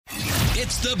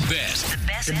It's the best.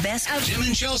 The best of Tim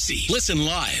and Chelsea. Listen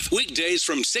live weekdays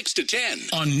from 6 to 10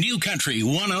 on New Country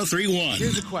 1031.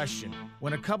 Here's a question.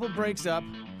 When a couple breaks up,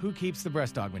 who keeps the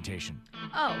breast augmentation?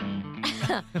 Oh.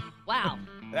 Wow.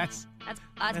 That's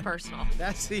personal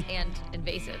and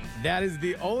invasive. That is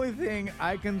the only thing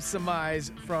I can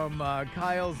surmise from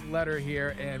Kyle's letter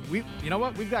here. And you know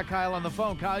what? We've got Kyle on the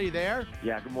phone. Kyle, you there?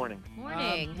 Yeah, good morning.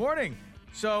 Morning. Morning.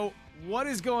 So what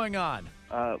is going on?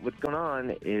 What's going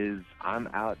on is I'm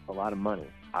out a lot of money.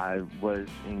 I was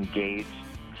engaged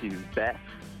to Beth,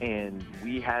 and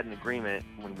we had an agreement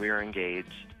when we were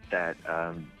engaged that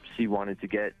she wanted to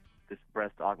get this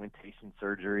breast augmentation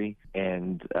surgery,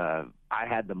 and I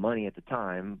had the money at the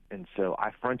time, and so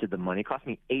I fronted the money. It cost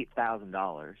me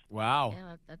 $8,000. Wow.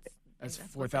 Yeah, That's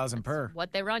 $4,000 per.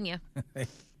 What they run you.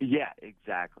 Yeah,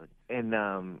 exactly. And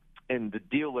the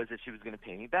deal was that she was going to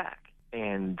pay me back.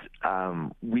 And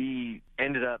we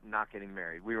ended up not getting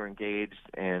married. We were engaged,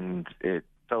 and it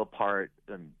fell apart,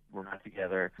 and we're not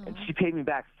together. And she paid me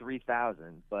back $3,000,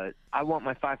 but I want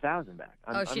my $5,000 back.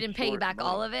 She didn't pay you back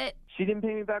all of it? She didn't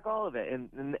pay me back all of it,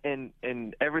 and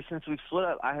ever since we split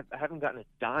up, I haven't gotten a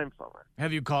dime from her.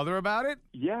 Have you called her about it?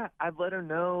 Yeah, I've let her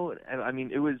know. I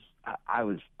mean, I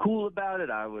was cool about it.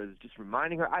 I was just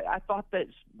reminding her. I thought that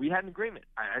we had an agreement.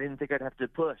 I didn't think I'd have to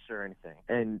push or anything.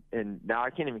 And now I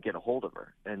can't even get a hold of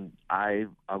her, and I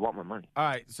want my money. All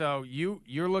right, so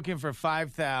you're looking for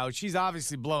 $5,000. She's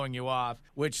obviously blowing you off,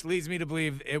 which leads me to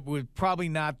believe it was probably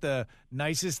not the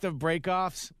nicest of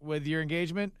breakoffs with your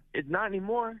engagement. It's not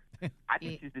anymore. I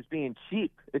think she's just being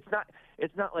cheap. It's not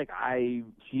like I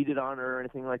cheated on her or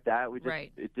anything like that.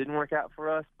 It didn't work out for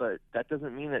us, but that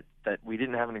doesn't mean that we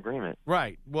didn't have an agreement.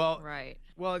 Right. Well, right.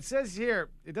 Well, it says here,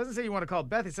 it doesn't say you want to call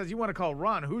Beth. It says you want to call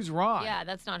Ron. Who's Ron? Yeah,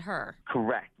 that's not her.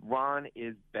 Correct. Ron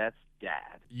is Beth's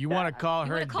dad. You want to call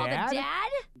her dad? You want to call the dad?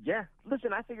 Yeah.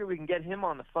 Listen, I figure we can get him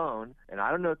on the phone, and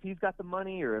I don't know if he's got the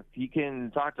money or if he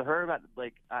can talk to her about,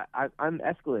 I'm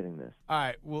escalating this. All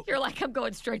right. Well, you're like, I'm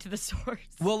going straight to the source.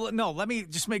 Well, no, let me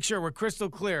just make sure we're crystal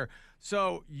clear.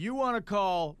 So you want to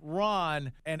call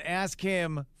Ron and ask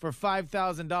him for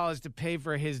 $5,000 to pay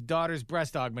for his daughter's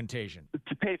breast augmentation?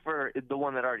 To pay for the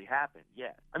one that already happened,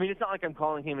 yeah. I mean, it's not like I'm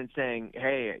calling him and saying,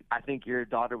 hey, I think your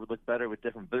daughter would look better with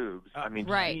different boobs. I mean,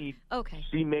 right.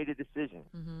 She made a decision.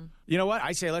 Mm-hmm. You know what?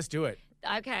 I say let's do it.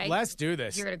 Okay. Let's do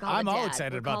this. You're gonna call I'm the dad. all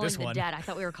excited about this one. Dad. I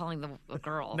thought we were calling the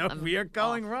girl. No, we are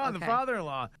calling Ron, the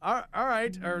father-in-law. All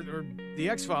right, or the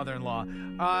ex-father-in-law.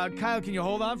 Kyle, can you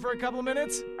hold on for a couple of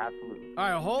minutes? Absolutely. All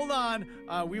right, hold on.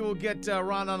 We will get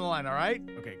Ron on the line, all right?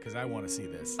 Okay, because I want to see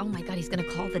this. Oh, my God, he's going to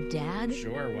call the dad?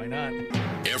 Sure, why not?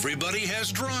 Everybody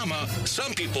has drama.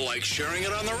 Some people like sharing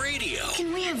it on the radio.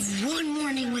 Can we have one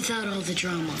morning without all the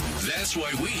drama? That's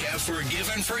why we have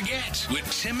Forgive and Forget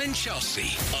with Tim and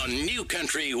Chelsea on New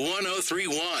Country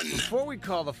 1031. Before we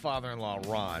call the father-in-law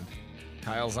Ron,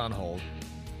 Kyle's on hold.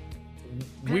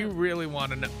 We really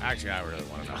want to know. Actually, I really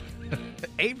want to know.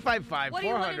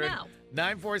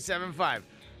 855-400-9475.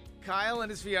 Kyle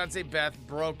and his fiancée Beth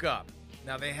broke up.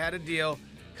 Now, they had a deal.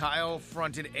 Kyle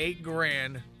fronted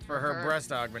 $8,000 for her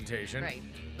breast augmentation. Right.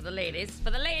 For the ladies.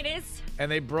 And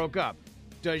they broke up.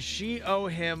 Does she owe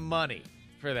him money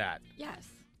for that? Yes.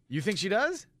 You think she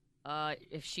does?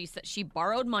 If she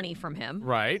borrowed money from him.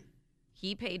 Right.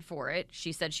 He paid for it.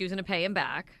 She said she was going to pay him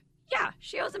back. Yeah,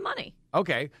 she owes him money.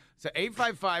 Okay. So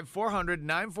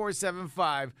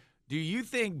 855-400-9475. Do you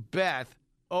think Beth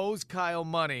owes Kyle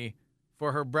money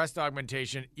for her breast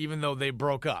augmentation even though they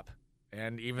broke up?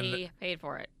 And even he paid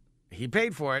for it. He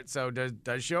paid for it. So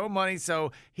does she owe money?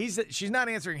 So she's not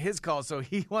answering his call, so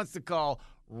he wants to call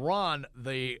Ron,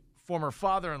 the former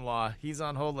father-in-law. He's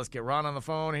on hold. Let's get Ron on the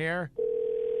phone here.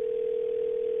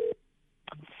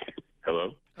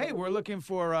 Hello? Hey, we're looking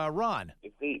for Ron.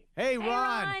 It's me. Hey,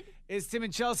 Ron. It's Tim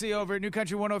and Chelsea over at New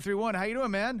Country 1031. How you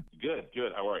doing, man? Good.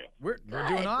 How are you? We're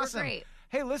doing awesome. We're great.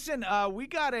 Hey, listen, we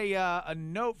got a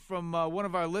note from one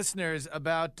of our listeners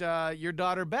about your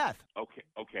daughter, Beth. Okay.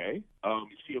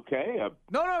 Is she okay?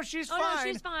 No, she's fine. No,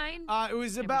 she's fine. It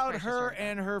was about her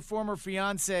and her former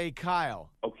fiance, Kyle.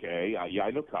 Okay. Yeah,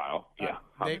 I know Kyle. Yeah.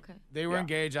 They were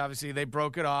engaged, obviously. They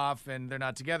broke it off, and they're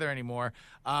not together anymore.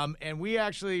 And we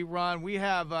actually, Ron, we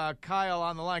have Kyle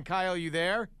on the line. Kyle, you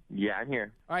there? Yeah, I'm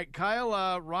here. All right,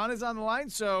 Kyle, Ron is on the line,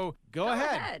 so go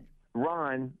ahead.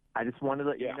 Ron, I just wanted to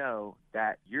let you know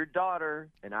that your daughter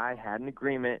and I had an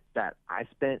agreement that I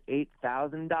spent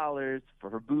 $8,000 for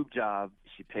her boob job.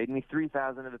 She paid me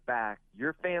 $3,000 of it back.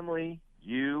 Your family,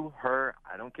 you, her,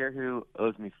 I don't care who,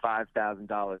 owes me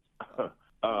 $5,000.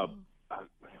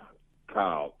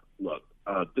 Kyle, look,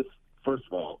 this, first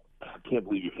of all, I can't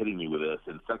believe you're hitting me with this.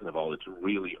 And second of all, it's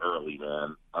really early,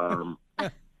 man.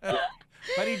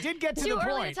 But he did get to Too the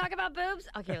early point. to talk about boobs?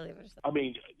 Okay, leave it. I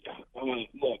mean,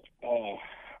 look,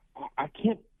 I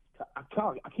can't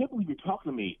believe you're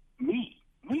talking to me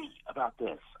about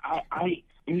this. I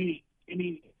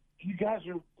mean, you guys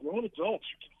are grown adults.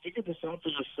 You can figure this out for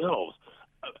yourselves.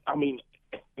 I mean,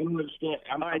 I don't understand.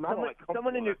 I'm All right, not like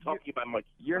someone in your talking about my.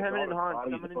 You're my hemming and daughter's hawing.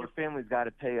 body Someone in your first. family's got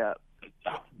to pay up.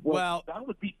 Well-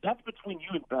 that's between you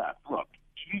and Beth. Look,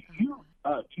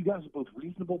 you guys are both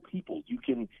reasonable people. She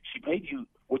paid you.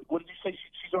 What did you say?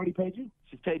 She's already paid you?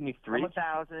 She's paid me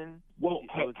 $3,000. Well,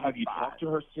 have you talked to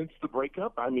her since the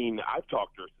breakup? I mean, I've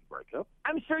talked to her since the breakup.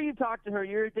 I'm sure you talked to her.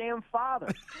 You're a damn father.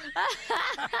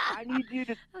 I need you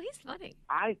to. Oh, he's funny.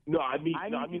 I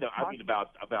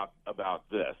about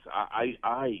this.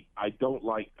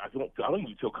 I don't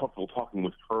even feel comfortable talking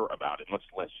with her about it, much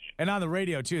less you. And on the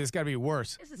radio, too. It's got to be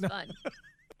worse. This is fun.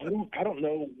 I don't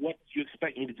know what you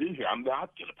expect me to do here. I'm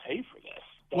not going to pay for this.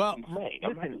 That's Well, insane. I'm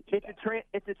not Listen, gonna do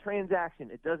it's a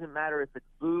transaction. It doesn't matter if it's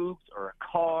boobs or a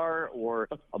car or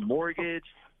a mortgage.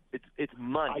 It's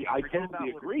money. I Forget totally about what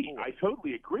it's agree. for. I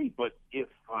totally agree. But if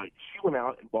she went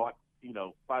out and bought,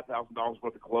 $5,000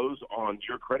 worth of clothes on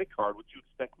your credit card, would you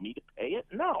expect me to pay it?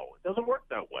 No, it doesn't work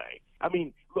that way. I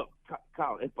mean, look,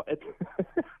 Kyle,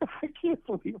 I can't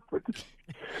believe it.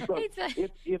 Look,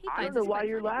 if I don't know why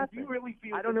you're laughing. If you really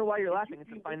feel I don't know why you're laughing.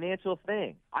 It's a financial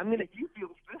thing. I'm gonna. If you feel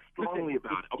this strongly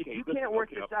about it, okay. If you can't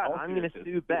work this out, I'm going to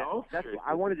sue Beth. That's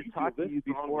why I wanted to talk to you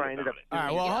before I ended up. All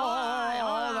right, well,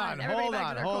 Hold on. Everybody back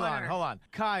to their corner. hold on.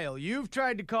 Kyle, you've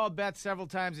tried to call Beth several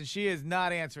times, and she is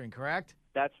not answering, correct?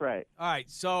 That's right. All right,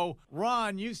 so,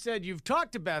 Ron, you said you've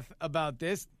talked to Beth about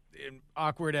this,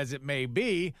 awkward as it may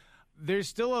be. There's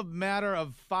still a matter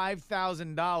of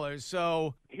 $5,000,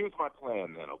 so... Here's my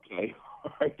plan then, okay?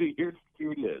 All right, here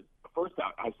it is. First,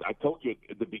 I told you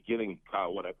at the beginning,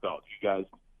 Kyle, what I felt. You guys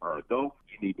are adults.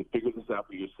 You need to figure this out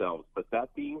for yourselves. But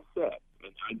that being said,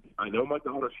 and I know my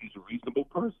daughter, she's a reasonable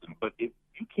person, but if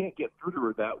you can't get through to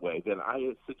her that way, then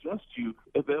I suggest you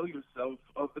avail yourself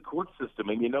of the court system.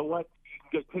 And you know what?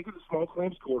 You can take her to small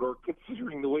claims court, or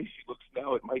considering the way she looks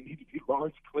now, it might need to be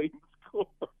large claims court.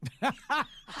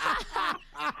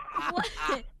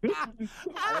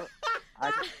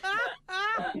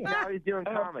 Now he's doing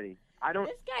comedy. I don't.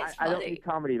 This guy's I don't funny. need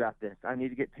comedy about this. I need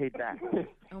to get paid back.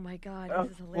 Oh my God,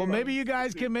 this is hilarious. Well, maybe you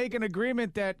guys can make an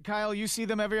agreement that, Kyle, you see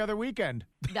them every other weekend.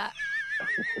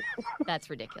 That's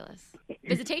ridiculous.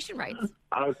 Visitation rights.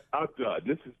 I'm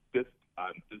done.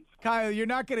 Kyle, you're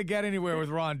not going to get anywhere with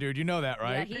Ron, dude. You know that,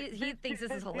 right? Yeah, he thinks this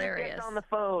is He hilarious. gets on the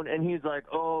phone and he's like,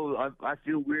 "Oh, I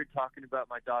feel weird talking about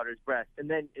my daughter's breast," and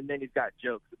then he's got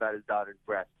jokes about his daughter's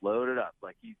breast loaded up,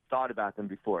 like he's thought about them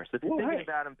before. So if you're Well, thinking hey.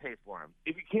 about them, pay for them.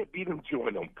 If you can't beat them,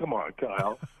 join them. Come on,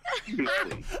 Kyle.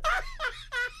 Seriously.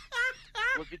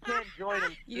 Well, if you can't join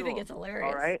them, You think it's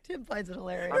hilarious. All right. Tim finds it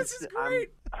hilarious. This is great.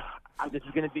 There's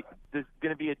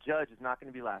gonna be a judge who's not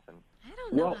gonna be laughing. I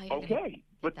don't know Well, how you're gonna okay,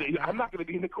 but get that I'm not going to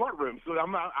be in the courtroom, so I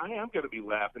am going to be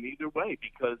laughing either way,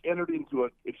 because if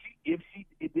she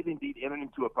did indeed enter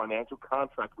into a financial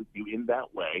contract with you in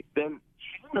that way, then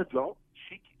she's an adult.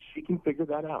 She can figure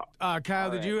that out. Kyle,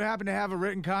 All did right. you happen to have a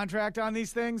written contract on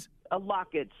these things? A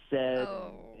lot gets said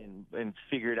Oh. and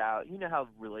figured out. You know how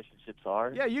relationships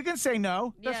are. Yeah, you can say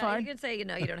no. That's yeah, fine. you can say, you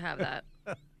don't have that.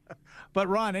 But,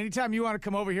 Ron, anytime you want to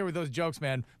come over here with those jokes,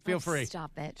 man, feel Oh, free.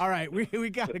 Stop it. All right, we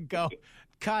got to go.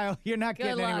 Kyle, you're not Good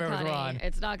getting luck, anywhere honey. with Ron.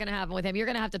 It's not going to happen with him. You're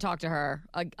going to have to talk to her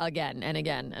again and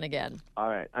again and again. All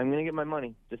right, I'm gonna get my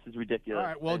money. This is ridiculous. All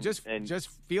right, well, And- just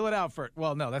feel it out first.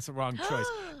 Well, no, that's the wrong choice.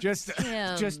 Just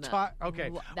Tim, talk. Okay,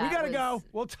 we that got to go. was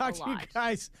We'll talk a to you lot.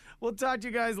 guys. We'll talk to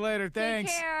you guys later.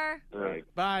 Thanks. Take care. All right.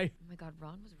 Bye. Oh my God,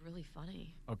 Ron was really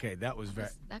funny. Okay, that was very.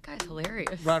 That guy's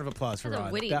hilarious. Round of applause for That's a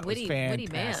Ron. witty, that witty, was witty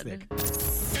fantastic. man.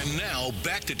 And now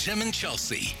back to Tim and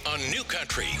Chelsea on New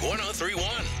Country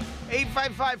 1031.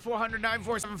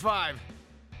 855-400-9475.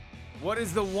 What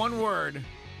is the one word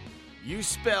you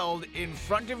spelled in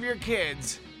front of your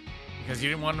kids because you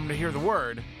didn't want them to hear the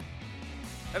word,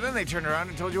 and then they turned around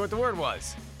and told you what the word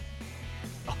was?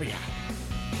 Oh, yeah.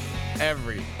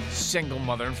 Every single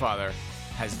mother and father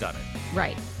has done it.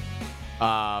 Right.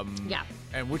 Yeah.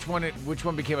 And which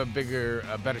one became a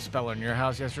better speller in your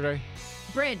house yesterday?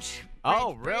 Bridge.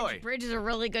 Oh, really? Bridge is a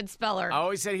really good speller. I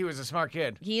always said he was a smart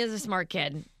kid. He is a smart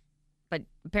kid, but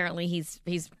apparently he's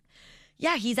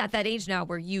at that age now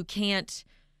where you can't,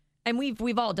 and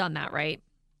we've all done that, right?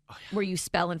 Oh, yeah. Where you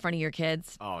spell in front of your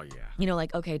kids. Oh, yeah. You know,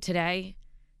 like, okay, today,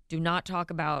 do not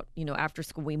talk about, after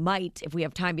school. We might, if we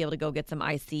have time, be able to go get some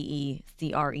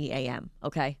ICECREAM,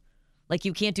 okay? Like,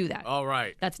 you can't do that. All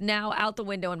right. That's now out the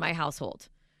window in my household.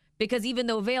 Because even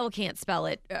though Vale can't spell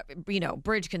it,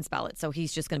 Bridge can spell it. So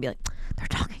he's just going to be like, they're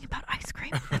talking about ice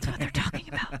cream. That's what they're talking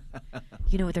about.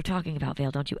 You know what they're talking about, Vale,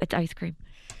 don't you? It's ice cream.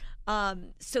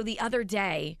 So the other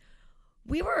day,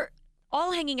 we were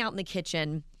all hanging out in the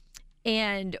kitchen,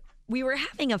 and we were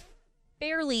having a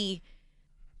fairly,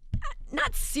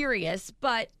 not serious,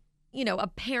 but, a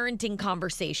parenting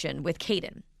conversation with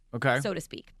Caden, Okay. so to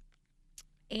speak.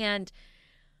 And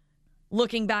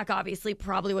looking back, obviously,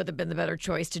 probably would have been the better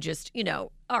choice to just,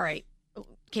 all right,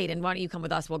 Caden, why don't you come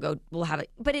with us? We'll have it.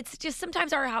 But it's just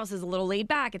sometimes our house is a little laid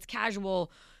back. It's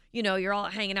casual. You're all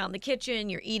hanging out in the kitchen,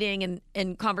 you're eating,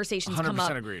 and conversations come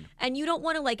up. 100% agreed. And you don't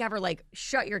want to ever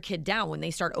shut your kid down when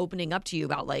they start opening up to you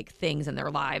about things in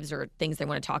their lives or things they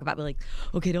want to talk about. Be like,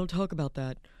 okay, don't talk about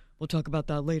that. We'll talk about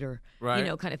that later. Right.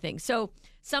 Kind of thing. So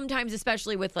sometimes,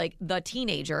 especially with the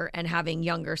teenager and having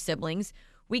younger siblings,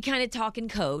 we kind of talk in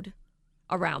code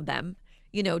around them,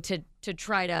 to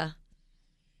try to,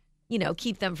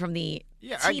 keep them from the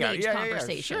teenage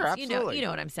conversations. Sure, absolutely. You know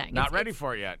what I'm saying. Not ready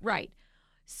for it yet. Right.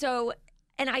 So,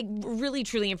 and I really,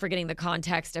 truly am forgetting the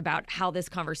context about how this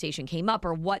conversation came up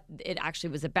or what it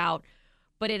actually was about,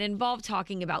 but it involved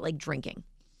talking about drinking.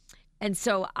 And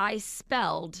so I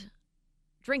spelled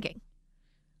drinking,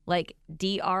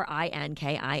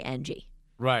 DRINKING.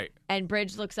 Right. And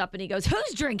Bridge looks up and he goes,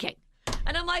 who's drinking?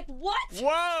 And I'm like, what?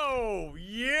 Whoa,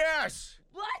 yes.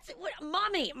 What?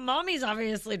 Mommy's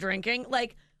obviously drinking.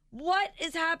 What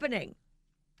is happening?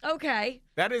 Okay.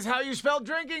 That is how you spell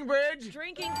drinking, Bridge.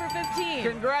 Drinking for 15.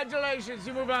 Congratulations.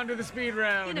 You move on to the speed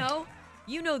round.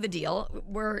 You know the deal.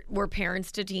 We're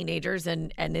parents to teenagers,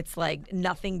 and it's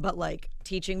nothing but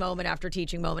teaching moment after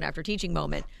teaching moment after teaching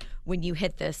moment when you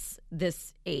hit this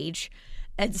age.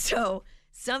 And so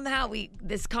somehow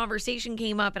this conversation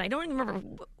came up, and I don't even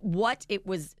remember what it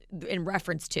was in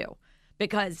reference to,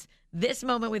 because this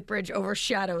moment with Bridge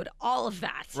overshadowed all of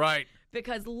that. Right.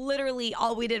 Because literally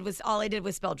all I did was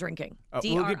spell drinking.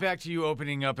 We'll get back to you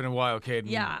opening up in a while, Caden.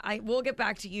 Yeah, we'll get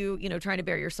back to you, trying to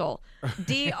bare your soul.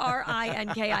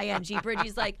 DRINKING.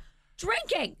 Bridgie's like,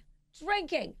 drinking.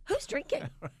 Who's drinking?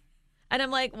 And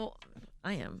I'm like, well,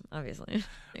 I am, obviously.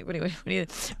 But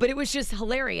it was just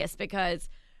hilarious because,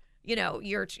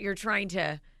 you're trying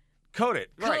to code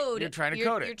it. Code. Right. You're trying to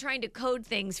code it. You're trying to code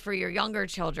things for your younger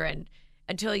children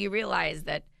until you realize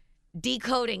that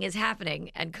decoding is happening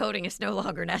and coding is no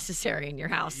longer necessary in your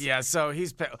house. Yeah, so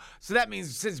that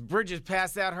means since Bridge is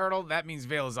past that hurdle, that means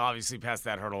Vale is obviously past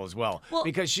that hurdle as well,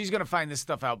 because she's going to find this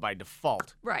stuff out by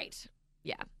default. Right.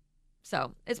 Yeah.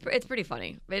 So it's pretty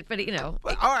funny, but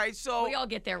all right, so we all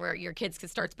get there where your kids can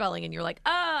start spelling and you're like,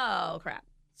 oh crap.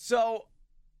 So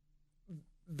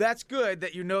that's good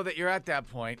that you know that you're at that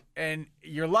point, and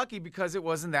you're lucky because it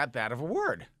wasn't that bad of a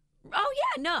word. Oh,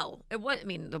 yeah, no. It was,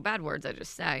 the bad words I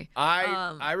just say.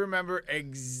 I remember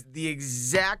the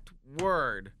exact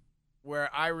word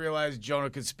where I realized Jonah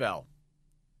could spell.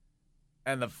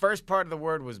 And the first part of the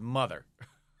word was mother.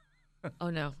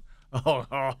 Oh, no.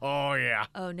 Oh, yeah.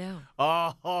 Oh, no.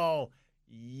 Oh,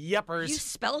 yuppers. You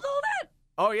spelled all that?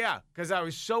 Oh, yeah, because I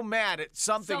was so mad at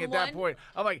something at that point.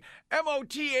 I'm like,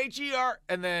 MOTHER,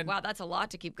 and then... Wow, that's a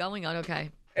lot to keep going on. Okay.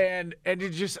 And it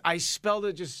just, I spelled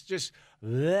it just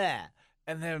bleh.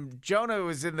 And then Jonah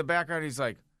was in the background. He's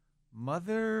like,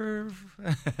 mother.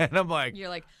 And I'm like, you're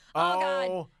like,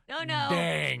 oh God, no.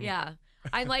 Dang. Yeah.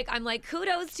 I'm like,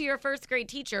 kudos to your first grade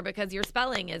teacher because your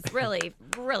spelling is really,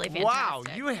 really fantastic. Wow,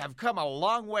 you have come a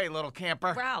long way, little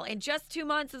camper. Wow, in just 2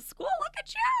 months of school, look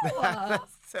at you.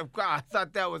 God, I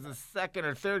thought that was a second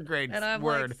or third grade and I'm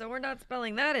word. like, so we're not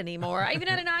spelling that anymore. I even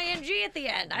had an ING at the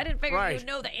end. I didn't figure you'd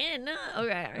know the N.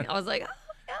 Okay, I was like, oh,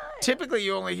 God. Typically,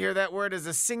 you only hear that word as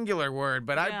a singular word,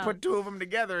 but I put two of them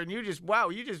together, and you just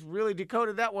really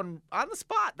decoded that one on the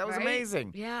spot. That was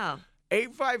amazing. Yeah.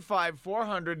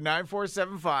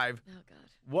 855-400-9475. Oh, God.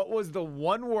 What was the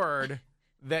one word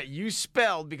that you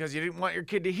spelled because you didn't want your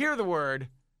kid to hear the word,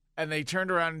 and they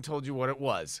turned around and told you what it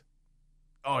was?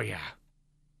 Oh, yeah.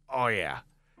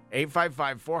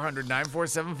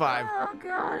 855-400-9475. Oh,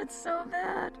 God, it's so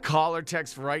bad. Call or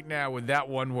text right now with that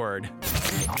one word.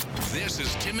 This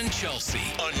is Tim and Chelsea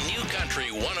on New Country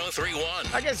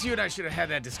 103.1. I guess you and I should have had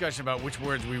that discussion about which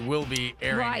words we will be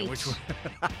airing. Right. And which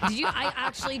I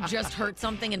actually just heard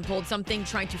something and pulled something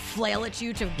trying to flail at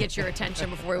you to get your attention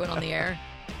before we went on the air.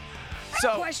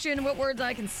 Question what words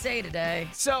I can say today.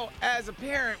 So, as a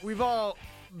parent, we've all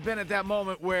been at that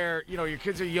moment where, your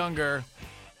kids are younger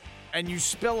and you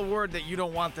spell a word that you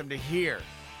don't want them to hear.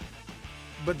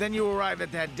 But then you arrive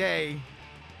at that day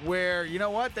where, you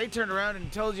know what? They turned around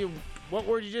and told you what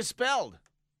word you just spelled.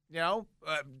 You know,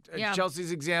 Yeah.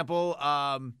 Chelsea's example.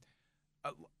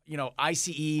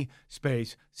 ICE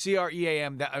space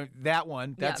CREAM. That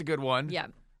one. That's Yeah. a good one. Yeah.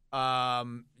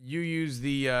 You used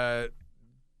the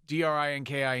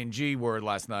DRINKING word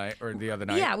last night or the other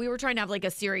night. Yeah, we were trying to have like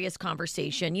a serious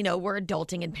conversation. You know, we're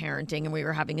adulting and parenting, and we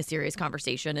were having a serious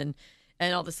conversation, and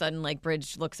all of a sudden, like,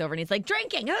 Bridge looks over and he's like,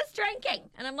 "Drinking? Who's drinking?"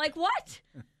 And I'm like, "What?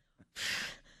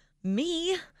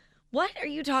 Me? What are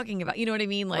you talking about?" You know what I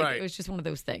mean? Like, Right. It was just one of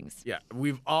those things. Yeah,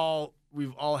 we've all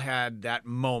had that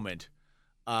moment.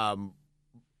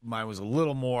 Mine was a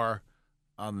little more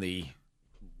on the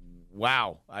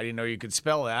wow. I didn't know you could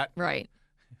spell that. Right.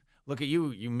 Look at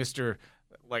you, Mr.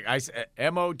 Like I said,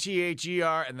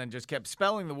 MOTHER, and then just kept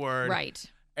spelling the word. Right.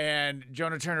 And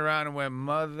Jonah turned around and went,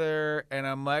 "Mother," and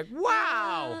I'm like,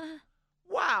 "Wow,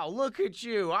 wow, look at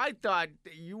you! I thought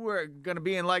that you were gonna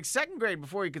be in like second grade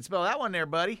before you could spell that one there,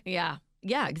 buddy." Yeah.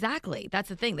 Yeah, exactly. That's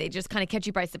the thing. They just kind of catch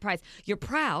you by surprise. You're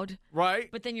proud, Right?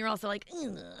 but then you're also like,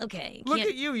 okay. Look can't-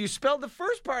 at you! You spelled the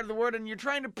first part of the word, and you're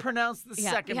trying to pronounce the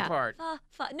second part. No,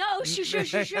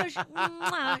 shush.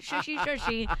 Mwah, shushy,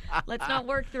 shushy. Let's not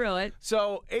work through it.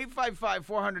 So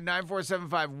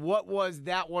 855-400-9475. What was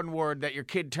that one word that your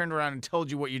kid turned around and told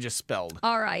you what you just spelled?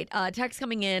 All right. Text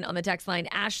coming in on the text line.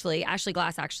 Ashley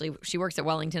Glass, actually, she works at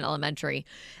Wellington Elementary.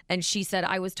 And she said,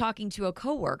 I was talking to a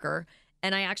coworker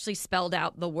and I actually spelled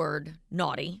out the word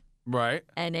naughty, Right.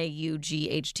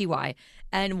 NAUGHTY.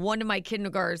 And one of my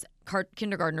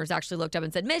kindergartners actually looked up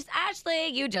and said, "Miss Ashley,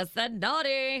 you just said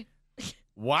naughty."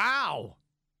 Wow.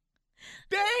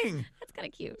 Dang. That's kind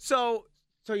of cute. So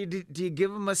do you give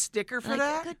him a sticker for Like,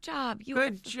 that? good job. You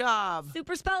Good job.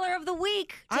 Super Speller of the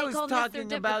Week. I Take was home this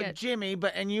talking about certificate. Jimmy,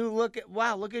 and you look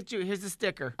at you. Here's the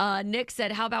sticker. Nick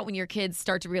said, how about when your kids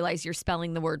start to realize you're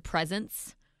spelling the word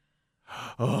presents?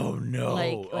 Oh no.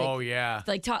 Like- oh yeah.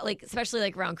 Like, especially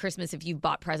like around Christmas, if you've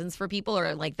bought presents for people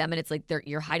or like them and it's like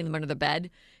you're hiding them under the bed.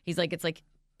 He's like, it's like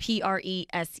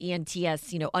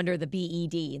PRESENTS, under the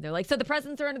BED. And they're like, so the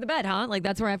presents are under the bed, huh? Like,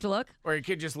 that's where I have to look? Or your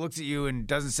kid just looks at you and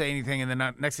doesn't say anything, and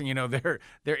then next thing you know,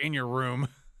 they're in your room.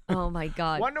 Oh, my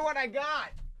God. Wonder what I got.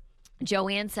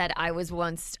 Joanne said, I was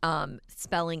once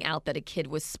spelling out that a kid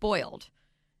was spoiled.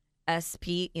 This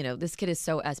kid is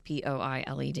so SPOILED. You know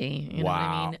what I mean?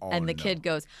 Wow. And the Oh, no. kid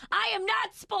goes, I am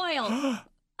not spoiled.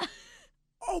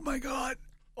 Oh my god.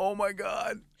 Oh my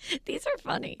god. These are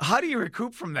funny. How do you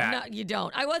recoup from that? No, you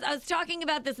don't. I was talking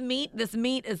about this meat. This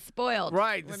meat is spoiled.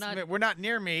 Right. We're not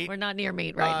Near meat. We're not near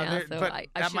meat right now. So but I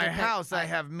at should my have picked- house, I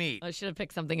have meat, I should have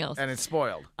picked something else. and it's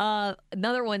spoiled.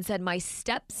 Another one said, my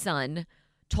stepson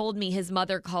told me his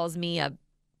mother calls me a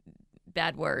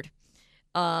bad word.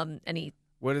 And he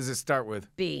What does it start with?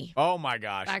 B. Oh my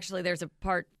gosh. Actually, there's a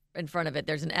part in front of it.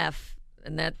 There's an F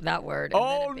and that word. And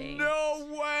then Oh a B. no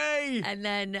way. And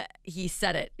then he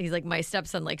said it. He's like, my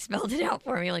stepson spelled it out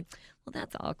for me. I'm like, well,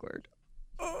 that's awkward.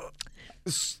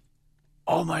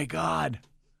 Oh my god.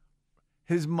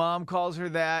 His mom calls her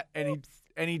that, and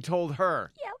he told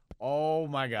her. Yep. Oh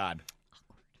my god.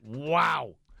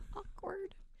 Wow.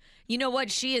 Awkward. You know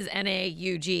what? She is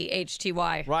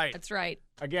NAUGHTY. Right. That's right.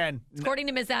 Again, According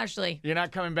to Miss Ashley. you're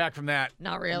not coming back from that.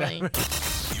 Not really.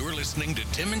 You're listening to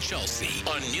Tim and Chelsea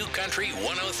on New Country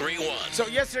 1031. So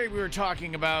yesterday we were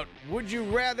talking about, would you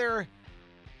rather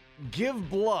give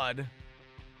blood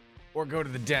or go to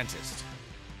the dentist?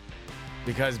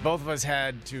 Because both of us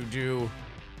had to do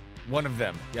one of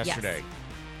them yesterday.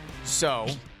 So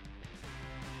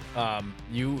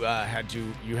you had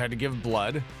to give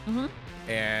blood. Mm-hmm.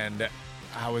 And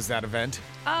how was that event?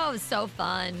 Oh, so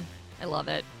fun. I love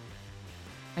it.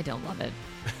 I don't love it.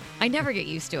 I never get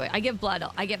used to it. I get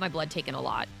my blood taken a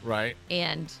lot. Right.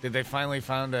 And Did they finally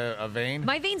find a vein?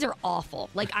 my veins are awful.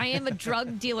 Like, I am a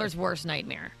drug dealer's worst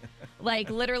nightmare.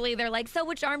 Like, literally, they're like, so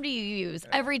which arm do you use?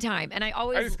 Every time. And I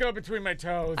always... I just go between my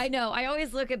toes. I know. I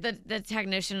always look at the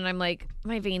technician and I'm like,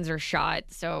 my veins are shot,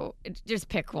 so just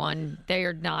pick one.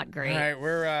 They're not great. All right,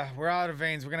 we're out of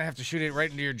veins. We're gonna have to shoot it right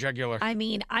into your jugular. I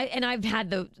mean, I've had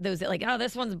those like, oh,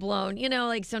 this one's blown,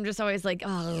 so I'm just always like,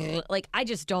 oh, like I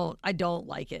don't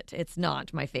like it. It's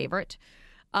not my favorite.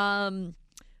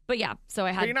 But yeah, so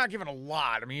I But had. you're not giving a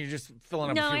lot. I mean, you're just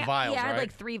filling up a few I vials, had right?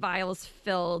 like 3 vials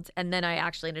filled, and then I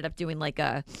actually ended up doing like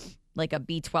a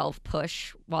B12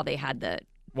 push while they had the.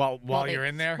 While you're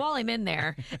in there? While I'm in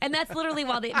there. And that's literally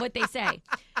what they say.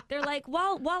 They're like,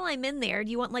 while I'm in there, do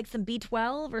you want like some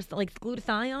B12 or like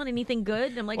glutathione, anything good?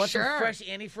 And I'm like, Want sure. some fresh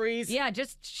antifreeze? Yeah,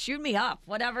 just shoot me up.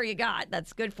 Whatever you got,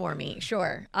 that's good for me.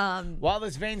 Sure. While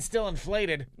this vein's still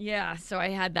inflated. Yeah, so I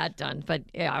had that done, but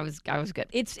yeah, I was good.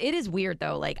 It is weird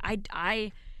though. Like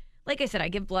I like I said, I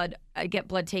get blood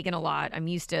taken a lot.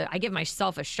 I give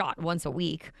myself a shot once a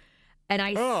week.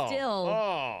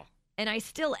 And I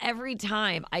still every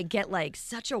time I get like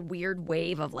such a weird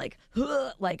wave of like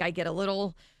I get a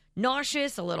little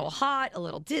nauseous, a little hot, a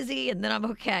little dizzy, and then I'm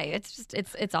okay. It's just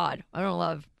it's odd. I don't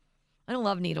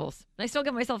love needles. And I still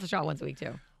give myself a shot once a week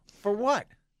too. For what?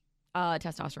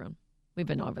 Testosterone. We've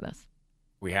been over this.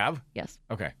 We have? Yes.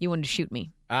 Okay. You wanted to shoot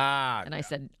me. And I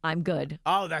said, I'm good.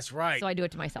 Oh, that's right. So I do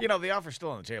it to myself. You know, the offer's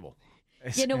still on the table.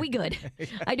 Yeah, no, we good.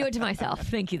 I do it to myself.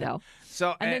 Thank you, though.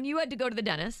 So, and then you had to go to the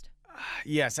dentist.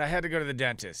 Yes, I had to go to the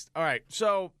dentist. All right.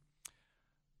 So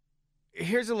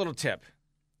here's a little tip.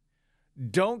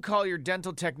 Don't call your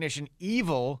dental technician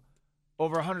evil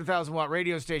over a 100,000 watt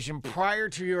radio station prior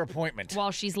to your appointment.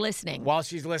 While she's listening.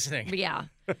 But yeah.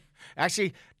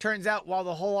 Actually, turns out while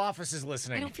the whole office is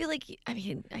listening. I don't feel like,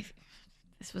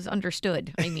 this was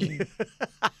understood. I mean,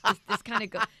 this kind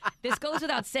of this goes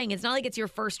without saying. It's not like it's your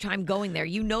first time going there.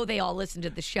 You know they all listen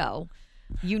to the show.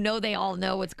 You know they all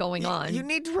know what's going on. You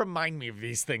need to remind me of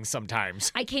these things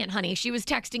sometimes. I can't, honey. She was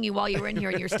texting you while you were in here,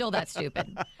 and you're still that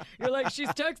stupid. You're like, she's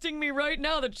texting me right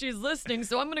now that she's listening,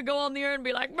 so I'm going to go on the air and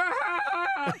be like,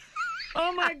 bah!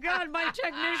 Oh, my God, my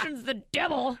technician's the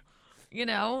devil, you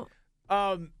know?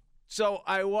 So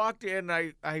I walked in,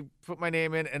 I put my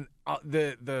name in, and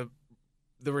the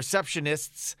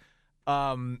receptionists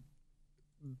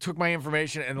took my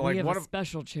information, and like a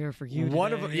special chair for you.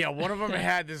 One of them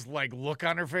had this like look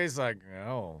on her face, like,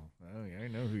 oh yeah, I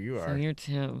know who you are. So you're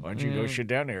Tim. Why don't you go sit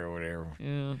down there or whatever?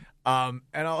 Yeah.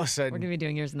 And all of a sudden, we're gonna be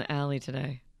doing yours in the alley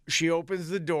today. She opens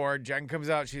the door. Jen comes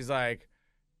out. She's like,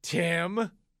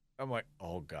 Tim. I'm like,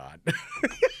 oh God.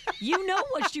 You know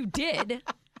what you did.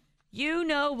 You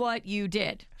know what you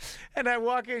did. And I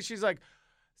walk in. She's like,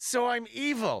 so I'm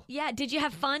evil. Yeah. Did you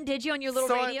have fun? Did you on your little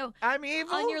radio? I'm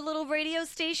evil. On your little radio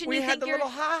station. We had the little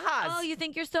ha-has. Oh, you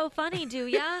think you're so funny, do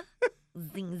ya?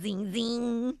 Zing, zing,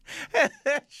 zing.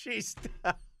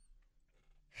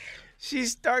 She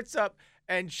starts up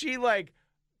and she like,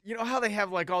 you know how they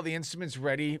have like all the instruments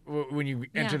ready when you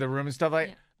enter the room and stuff like?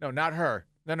 Yeah. No, not her.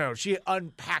 No. She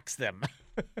unpacks them.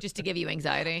 Just to give you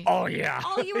anxiety? Oh, yeah.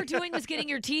 All you were doing was getting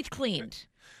your teeth cleaned.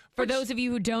 For those of you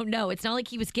who don't know, it's not like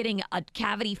he was getting a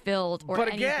cavity filled or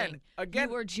anything. Again,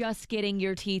 you were just getting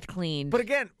your teeth cleaned. But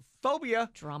again, phobia.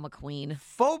 Drama queen.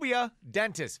 Phobia,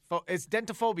 dentist. It's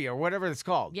dentophobia or whatever it's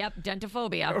called. Yep,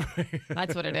 dentophobia.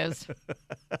 That's what it is.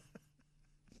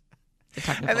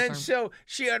 And then so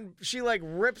she like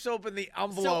rips open the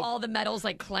envelope. So all the metal's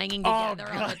like clanging together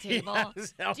on the table.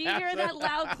 Yes, do you hear that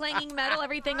loud clanging metal?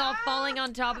 Everything all falling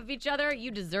on top of each other? You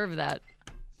deserve that.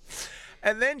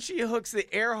 And then she hooks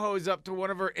the air hose up to one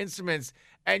of her instruments,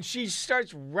 and she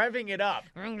starts revving it up.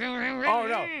 Oh,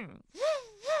 no.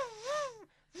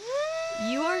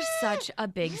 You are such a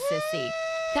big sissy.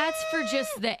 That's for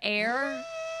just the air.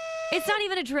 It's not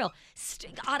even a drill.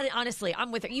 Honestly,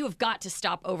 I'm with her. You have got to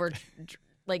stop over,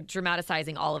 like,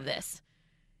 dramatizing all of this.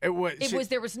 There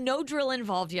was no drill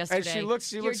involved yesterday. And she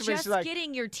looks You're at me, just she's like,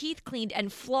 getting your teeth cleaned and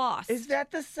flossed. Is that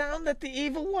the sound that the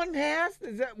evil one has?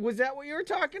 Was that what you were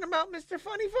talking about, Mr.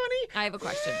 Funny? I have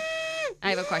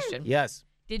a question. Yes.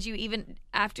 Did you even,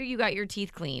 after you got your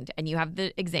teeth cleaned and you have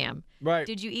the exam, right?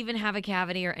 Did you even have a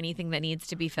cavity or anything that needs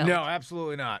to be filled? No,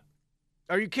 absolutely not.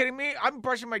 Are you kidding me? I'm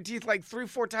brushing my teeth like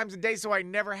 3-4 times a day so I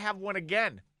never have one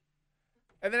again.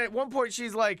 And then at one point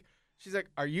she's like,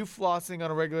 are you flossing on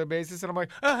a regular basis? And I'm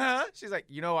like, uh-huh. She's like,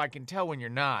 I can tell when you're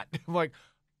not. I'm like,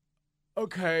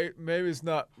 okay, maybe it's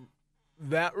not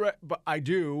that right, but I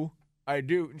do.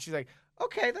 And she's like,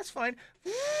 okay, that's fine.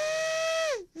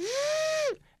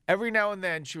 Every now and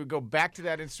then she would go back to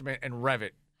that instrument and rev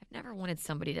it. I've never wanted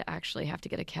somebody to actually have to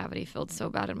get a cavity filled so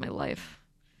bad in my life.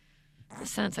 A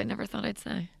sentence I never thought I'd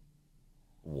say.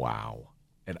 Wow.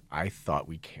 And I thought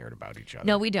we cared about each other.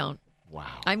 No, we don't. Wow.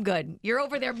 I'm good. You're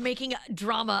over there making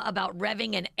drama about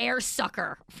revving an air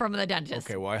sucker from the dentist.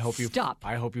 Okay, well, I hope you stop.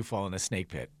 I hope you fall in a snake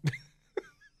pit. I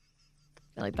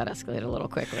feel like that escalated a little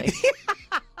quickly.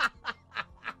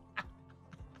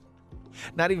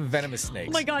 Not even venomous snakes.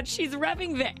 Oh my God, she's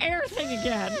revving the air thing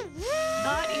again.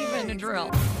 Not even a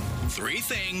drill. 3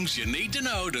 things you need to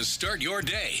know to start your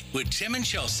day with Tim and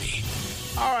Chelsea.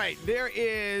 All right, there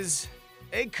is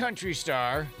a country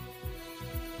star,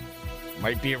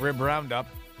 might be at Rib Roundup,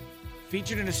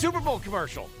 featured in a Super Bowl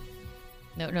commercial.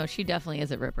 No, she definitely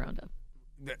is at Rib Roundup.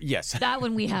 Yes. That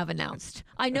one we have announced.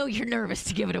 I know you're nervous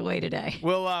to give it away today.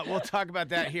 We'll talk about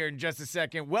that here in just a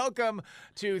second. Welcome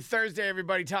to Thursday,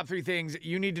 everybody. Top 3 things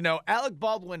you need to know. Alec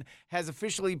Baldwin has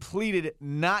officially pleaded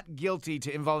not guilty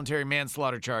to involuntary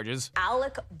manslaughter charges.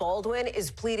 Alec Baldwin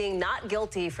is pleading not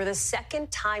guilty for the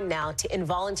second time now to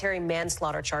involuntary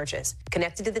manslaughter charges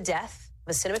connected to the death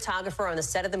of a cinematographer on the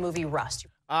set of the movie Rust.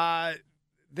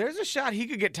 There's a shot he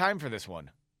could get time for this one.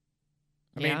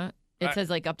 I mean, it says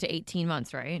like up to 18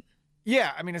 months, right?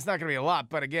 Yeah, I mean, it's not going to be a lot,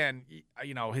 but again,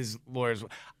 his lawyers,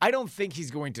 I don't think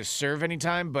he's going to serve any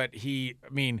time, but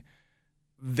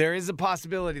there is a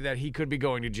possibility that he could be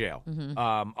going to jail.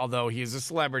 Mm-hmm. Although he is a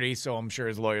celebrity, so I'm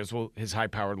sure his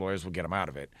high-powered lawyers will get him out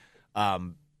of it.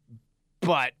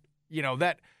 But,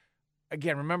 that,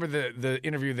 again, remember the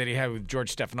interview that he had with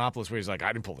George Stephanopoulos where he's like,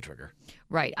 I didn't pull the trigger.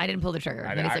 Right, I didn't pull the trigger.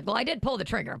 And he's like, well, I did pull the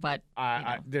trigger, but...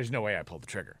 there's no way I pulled the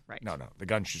trigger. Right. No, the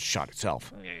gun just shot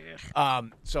itself.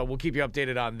 So we'll keep you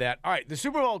updated on that. All right, the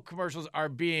Super Bowl commercials are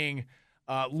being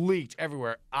leaked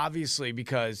everywhere, obviously,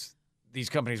 because these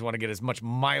companies want to get as much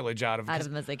mileage out of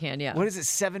them as they can, yeah. What is it,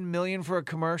 $7 million for a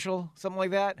commercial? Something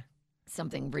like that?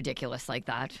 Something ridiculous like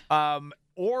that.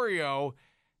 Oreo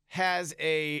has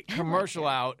a commercial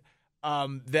out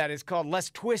that is called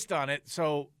Let's Twist on It.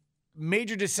 So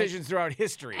major decisions throughout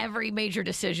history. Every major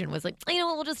decision was like,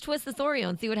 we'll just twist this Oreo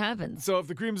and see what happens. So if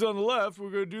the cream's on the left, we're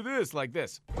going to do this, like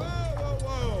this.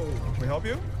 Whoa. Can we help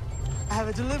you? I have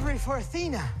a delivery for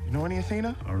Athena. You know any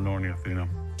Athena? I don't know any Athena.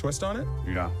 Twist on it?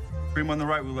 Yeah. Cream on the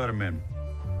right, we let him in.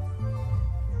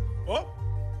 Oh!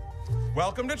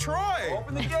 Welcome to Troy!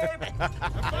 Open the gate.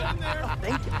 Have fun in there.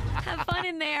 Thank you. Have fun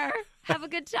in there. Have a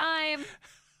good time.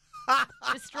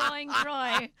 Destroying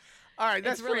Troy. All right,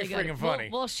 that's it's really pretty good. freaking funny.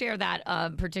 We'll share that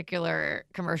particular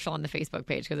commercial on the Facebook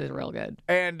page because it's real good.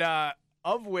 And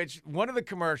of which, one of the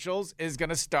commercials is going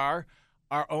to star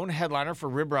our own headliner for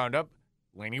Rib Roundup,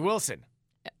 Lainey Wilson.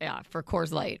 Yeah, for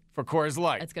Coors Light. For Coors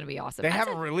Light. It's going to be awesome. They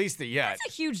haven't released it yet.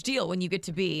 That's a huge deal when you get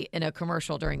to be in a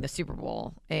commercial during the Super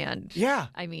Bowl. And yeah,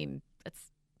 I mean, that's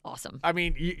awesome. I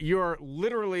mean, you're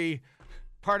literally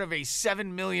part of a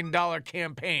 $7 million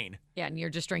campaign. Yeah, and you're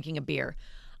just drinking a beer.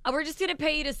 We're just going to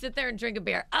pay you to sit there and drink a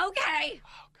beer. Okay.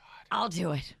 Oh, God. I'll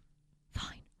do it.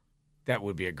 Fine. That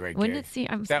would be a great Wouldn't gig.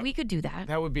 it seem? We could do that.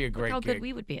 That would be a great Look how gig. good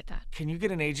we would be at that. Can you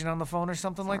get an agent on the phone or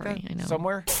something like that? I know.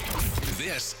 Somewhere?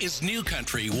 This is New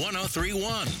Country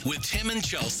 1031 with Tim and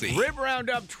Chelsea. Rib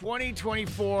Roundup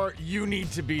 2024, you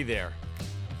need to be there.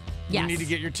 Yes. You need to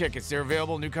get your tickets. They're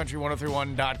available at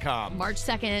newcountry1031.com. March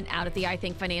 2nd, out at the I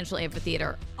Think Financial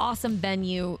Amphitheater. Awesome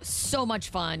venue. So much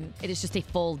fun. It is just a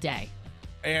full day.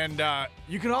 And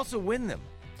you can also win them.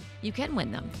 You can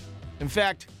win them. In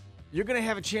fact, you're going to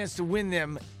have a chance to win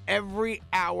them every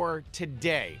hour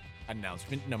today.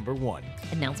 Announcement number one.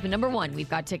 Announcement number one. We've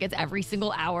got tickets every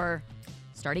single hour,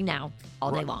 starting now,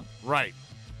 all day long. Right.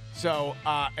 So,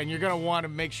 and you're going to want to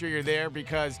make sure you're there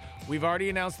because we've already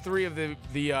announced 3 of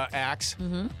the acts.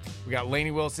 Mm-hmm. We got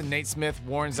Lainey Wilson, Nate Smith,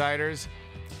 Warren Ziders.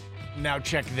 Now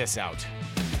check this out.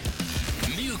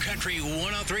 New Country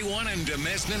 1031 and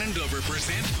Demesman and Dover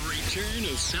present the return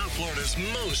of South Florida's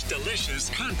most delicious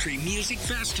country music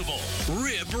festival,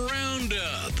 Rib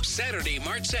Roundup, Saturday,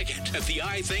 March 2nd at the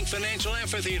I Think Financial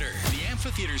Amphitheater. The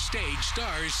amphitheater stage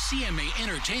stars CMA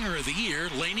Entertainer of the Year,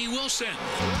 Lainey Wilson.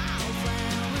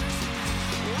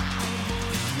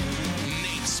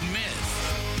 Nate Smith.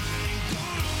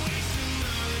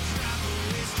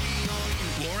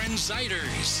 Warren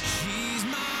Ziders.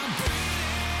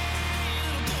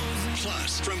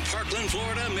 Plus, from Parkland,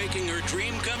 Florida, making her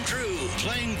dream come true,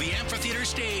 playing the amphitheater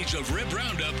stage of Rib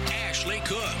Roundup, Ashley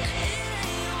Cook.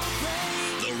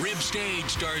 The Rib stage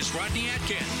stars Rodney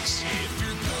Atkins.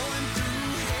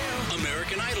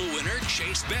 American Idol winner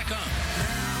Chase Beckham.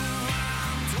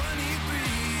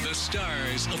 The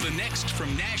stars of the next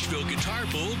from Nashville Guitar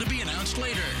Bowl to be announced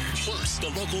later. Plus, the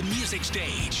local music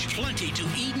stage, plenty to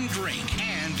eat and drink,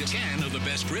 and 10 of the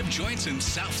best rib joints in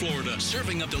South Florida,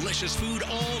 serving up delicious food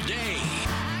all day.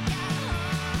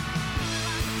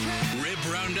 Rib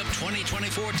Roundup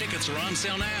 2024 tickets are on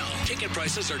sale now. Ticket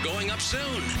prices are going up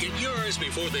soon. Get yours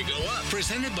before they go up.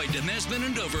 Presented by Demesman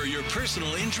and Dover, your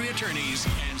personal injury attorneys,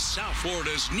 and South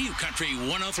Florida's New Country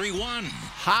 1031.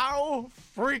 How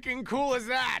freaking cool is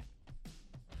that?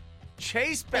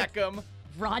 Chase Beckham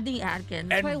Rodney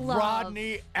Atkins. and who I love.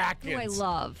 Rodney Atkins. Who I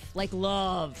love. Like,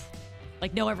 love.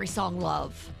 Like, know every song,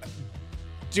 love.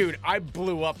 Dude, I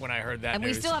blew up when I heard that And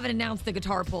news. we still haven't announced the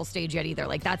guitar pull stage yet either.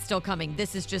 Like, that's still coming.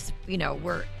 This is just,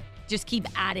 we're just keep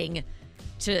adding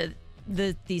to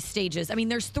these stages. I mean,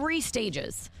 there's 3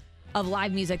 stages of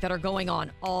live music that are going on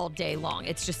all day long.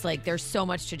 It's just like there's so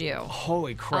much to do.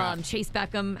 Holy crap. Chase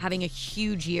Beckham having a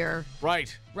huge year.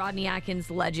 Right. Rodney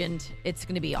Atkins, legend. It's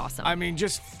going to be awesome. I mean,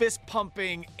 just fist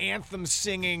pumping, anthem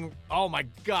singing. Oh my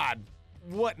God.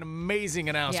 What an amazing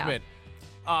announcement.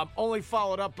 Yeah. Only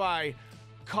followed up by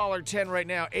caller 10 right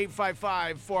now,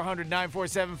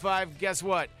 855-400-9475. Guess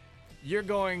what? You're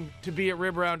going to be at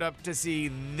Rib Roundup to see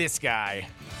this guy.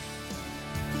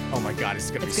 Oh my God, it's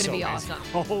gonna be so be amazing.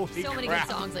 awesome. Holy So many crap.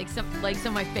 good songs, like some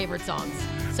of my favorite songs.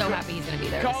 So happy he's gonna be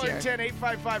there Call this in year.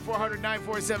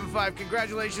 10-855-400-9475.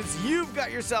 Congratulations, you've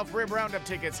got yourself Rib Roundup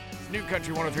tickets. New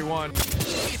Country 103.1.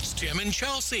 It's Tim and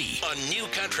Chelsea on New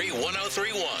Country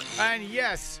 103.1. And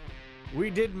yes, we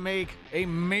did make a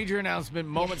major announcement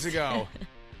moments ago.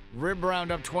 Rib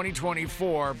Roundup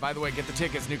 2024. By the way, get the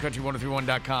tickets,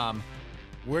 newcountry1031.com.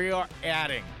 We are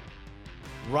adding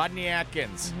Rodney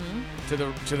Atkins to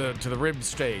the rib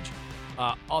stage.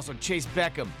 Also, Chase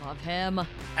Beckham, Love him.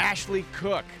 Ashley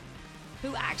Cook.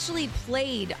 Who actually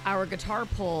played our guitar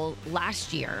pull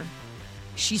last year.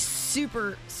 She's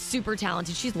super, super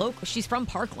talented. She's local. She's from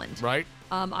Parkland. Right.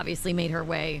 Obviously made her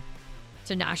way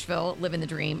to Nashville, living the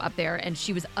dream up there. And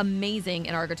she was amazing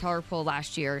in our guitar pull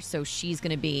last year. So she's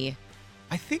going to be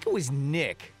I think it was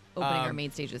Nick opening our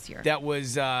main stage this year. that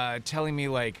was telling me,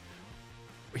 like,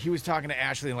 he was talking to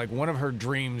Ashley, and like one of her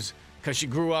dreams, because she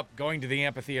grew up going to the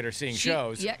amphitheater seeing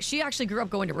shows. Yeah, she actually grew up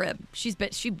going to Rib. She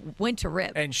went to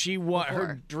Rib. And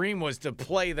her dream was to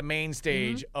play the main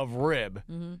stage of Rib.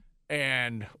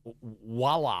 And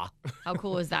voila. How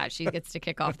cool is that? She gets to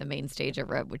kick off the main stage of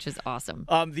Rib, which is awesome.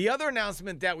 The other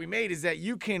announcement that we made is that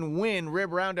you can win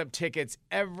Rib Roundup tickets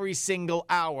every single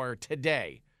hour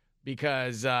today,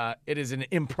 because it is an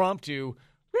impromptu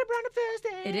Rib Roundup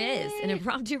Thursday. It is an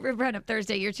impromptu Rib Roundup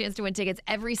Thursday. Your chance to win tickets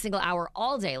every single hour,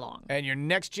 all day long. And your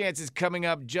next chance is coming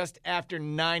up just after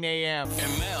 9 a.m.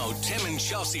 And now, Tim and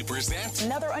Chelsea present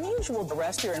Another unusual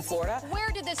arrest here in Florida. Where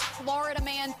did this Florida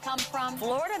man come from?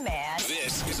 Florida man.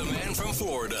 This is a Man from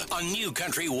Florida on New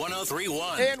Country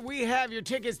 103.1. And we have your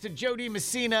tickets to Jody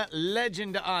Messina,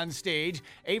 Legend on Stage,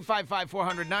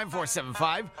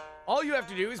 855-400-9475. All you have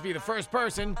to do is be the first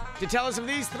person to tell us of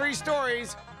these three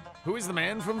stories. Who is the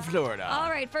man from Florida?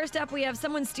 All right, first up, we have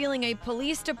someone stealing a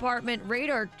police department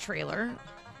radar trailer.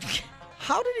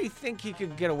 How did he think he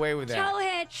could get away with that? Joe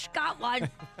Hitch got one.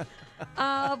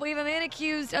 We have a man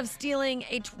accused of stealing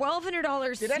a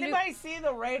 $1,200 Did anybody see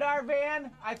the radar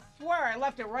van? I swear I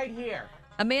left it right here.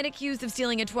 A man accused of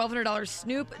stealing a $1,200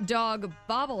 Snoop Dogg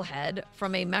bobblehead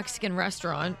from a Mexican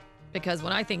restaurant. Because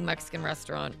when I think Mexican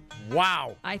restaurant,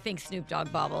 wow, I think Snoop Dogg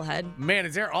bobblehead. Man,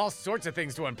 is there all sorts of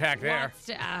things to unpack there? Lots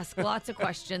to ask, lots of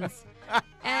questions.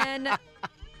 And,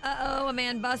 a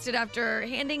man busted after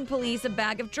handing police a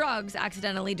bag of drugs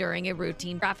accidentally during a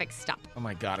routine traffic stop. Oh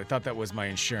my God, I thought that was my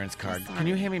insurance card. Sorry. Can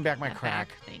you hand me back my crack?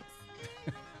 Thanks.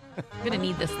 I'm gonna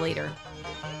need this later.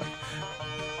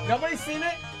 Nobody's seen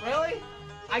it? Really?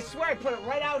 I swear I put it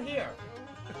right out here.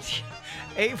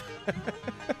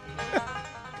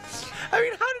 I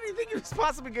mean, how did he think he was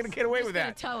possibly going to get away with that?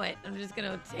 I'm just going to tow it. I'm just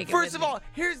going to take it. First with of all, me.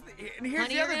 here's Honey, the you're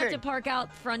other gonna have thing. to park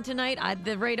out front tonight.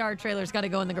 The radar trailer's got to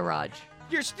go in the garage.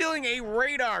 You're stealing a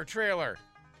radar trailer.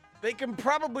 They can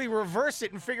probably reverse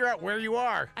it and figure out where you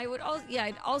are.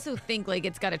 I'd also think like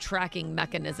it's got a tracking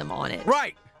mechanism on it.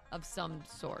 Right. Of some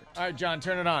sort. All right, John,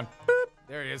 turn it on. Boop.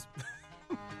 There he is.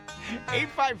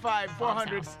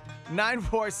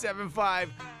 855-400-9475.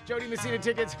 Jody Messina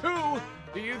tickets. Who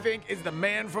do you think is the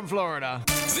man from Florida?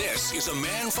 This is a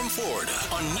Man from Florida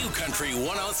on New Country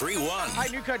 103.1. Hi,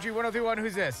 New Country 103.1.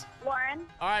 Who's this? Lauren.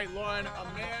 All right, Lauren, a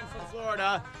man from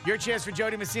Florida. Your chance for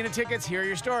Jody Messina tickets. Here are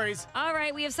your stories. All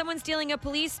right, we have someone stealing a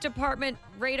police department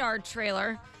radar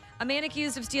trailer. A man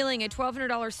accused of stealing a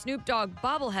 $1,200 Snoop Dogg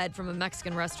bobblehead from a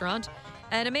Mexican restaurant.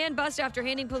 And a man busted after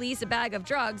handing police a bag of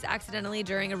drugs accidentally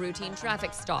during a routine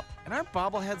traffic stop. And aren't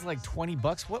bobbleheads like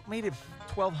 $20? What made it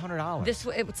 $1,200?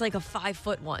 It's like a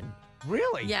 5-foot one.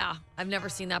 Really? Yeah, I've never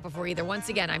seen that before either. Once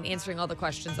again, I'm answering all the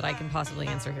questions that I can possibly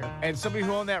answer here. And somebody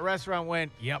who owned that restaurant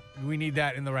went, yep, we need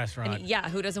that in the restaurant. And yeah,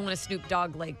 who doesn't want a Snoop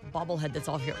Dogg like bobblehead that's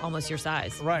almost your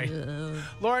size? Right.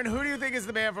 Lauren, who do you think is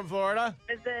the man from Florida?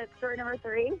 Is it story number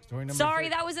 3? Story number Sorry, 3.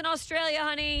 that was in Australia,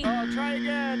 honey. Oh, try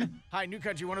again. Hi, New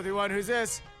Country 103.1. Who's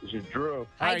this? This is Drew.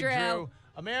 Hi, Drew.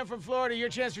 A man from Florida. Your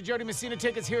chance for Jody Messina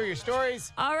tickets. Here are your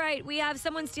stories. All right, we have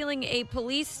someone stealing a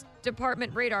police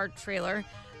department radar trailer.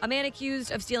 A man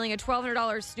accused of stealing a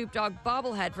 $1,200 Snoop Dogg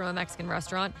bobblehead from a Mexican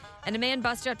restaurant. And a man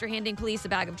busted after handing police a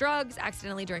bag of drugs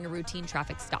accidentally during a routine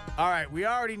traffic stop. All right, we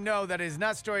already know that is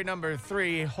not story number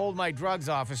 3, hold my drugs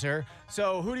officer.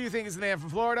 So who do you think is the man from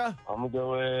Florida? I'm going to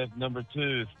go with number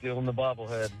 2, stealing the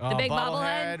bobblehead. The big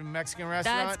bobblehead? Mexican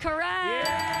restaurant. That's correct.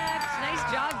 Yeah!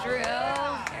 Nice job, Drew.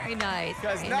 Very Very nice.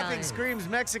 Because very nothing nice. screams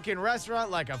Mexican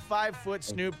restaurant like a 5-foot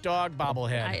Snoop Dogg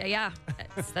bobblehead. Yeah,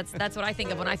 that's what I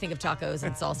think of when I think of tacos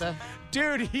and salsa.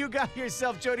 Dude, you got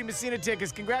yourself Jody Messina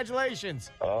tickets.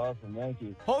 Congratulations. Awesome, thank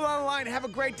you. Hold on the line. Have a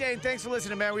great day, and thanks for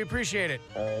listening, man. We appreciate it.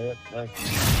 Yep, thanks.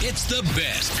 It's the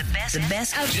best. The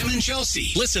best of Jim and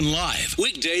Chelsea. Listen live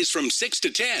weekdays from 6 to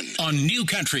 10 on New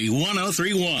Country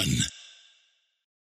 103.1.